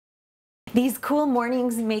These cool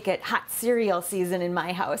mornings make it hot cereal season in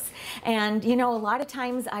my house. And you know, a lot of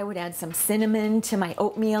times I would add some cinnamon to my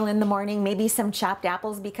oatmeal in the morning, maybe some chopped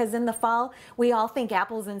apples, because in the fall we all think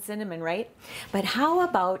apples and cinnamon, right? But how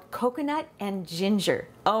about coconut and ginger?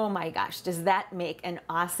 Oh my gosh, does that make an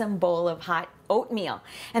awesome bowl of hot oatmeal?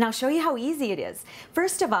 And I'll show you how easy it is.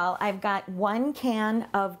 First of all, I've got 1 can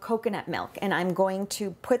of coconut milk, and I'm going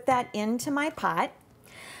to put that into my pot.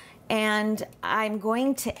 And I'm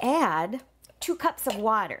going to add 2 cups of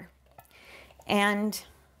water, and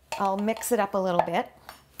I'll mix it up a little bit.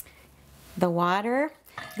 The water,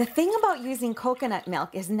 the thing about using coconut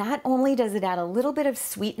milk is not only does it add a little bit of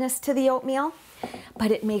sweetness to the oatmeal, but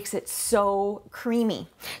it makes it so creamy.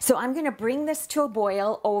 So I'm going to bring this to a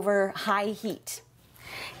boil over high heat.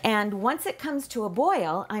 And once it comes to a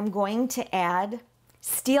boil, I'm going to add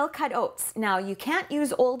steel cut oats. Now you can't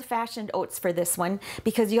use old-fashioned oats for this one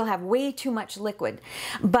because you'll have way too much liquid.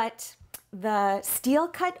 But the steel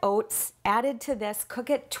cut oats added to this, cook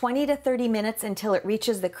it 20 to 30 minutes until it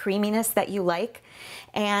reaches the creaminess that you like.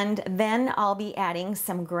 And then I'll be adding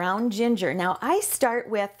some ground ginger. Now I start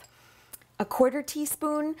with a 1/4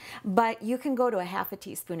 teaspoon, but you can go to a 1/2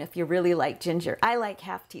 teaspoon if you really like ginger. I like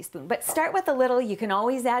 1/2 teaspoon, but start with a little. You can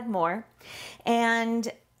always add more.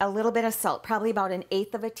 And a little bit of salt, probably about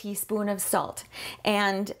 1/8 teaspoon of salt.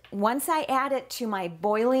 And once I add it to my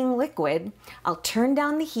boiling liquid, I'll turn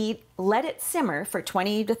down the heat, let it simmer for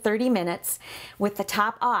 20 to 30 minutes with the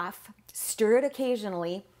top off, stir it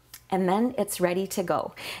occasionally, and then it's ready to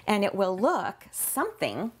go. And it will look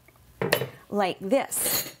something like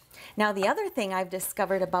this. Now the other thing I've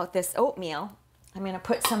discovered about this oatmeal, I'm going to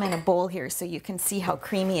put some in a bowl here so you can see how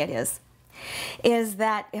creamy it is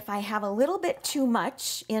that if I have a little bit too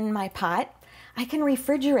much in my pot, I can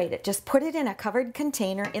refrigerate it. Just put it in a covered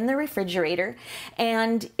container in the refrigerator,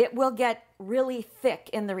 and it will get really thick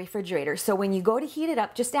in the refrigerator. So when you go to heat it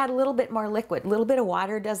up, just add a little bit more liquid. A little bit of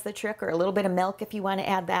water does the trick, or a little bit of milk if you want to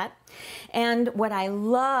add that. And what I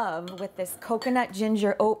love with this coconut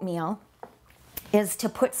ginger oatmeal is to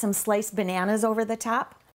put some sliced bananas over the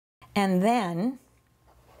top. And then,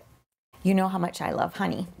 you know how much I love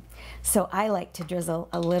honey. So I like to drizzle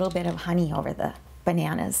a little bit of honey over the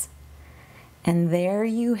bananas. And there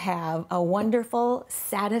you have a wonderful,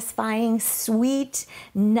 satisfying, sweet,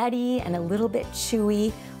 nutty, and a little bit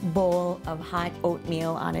chewy bowl of hot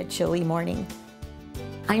oatmeal on a chilly morning.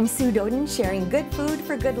 I'm Sue Doden, sharing good food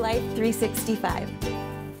for good life 365.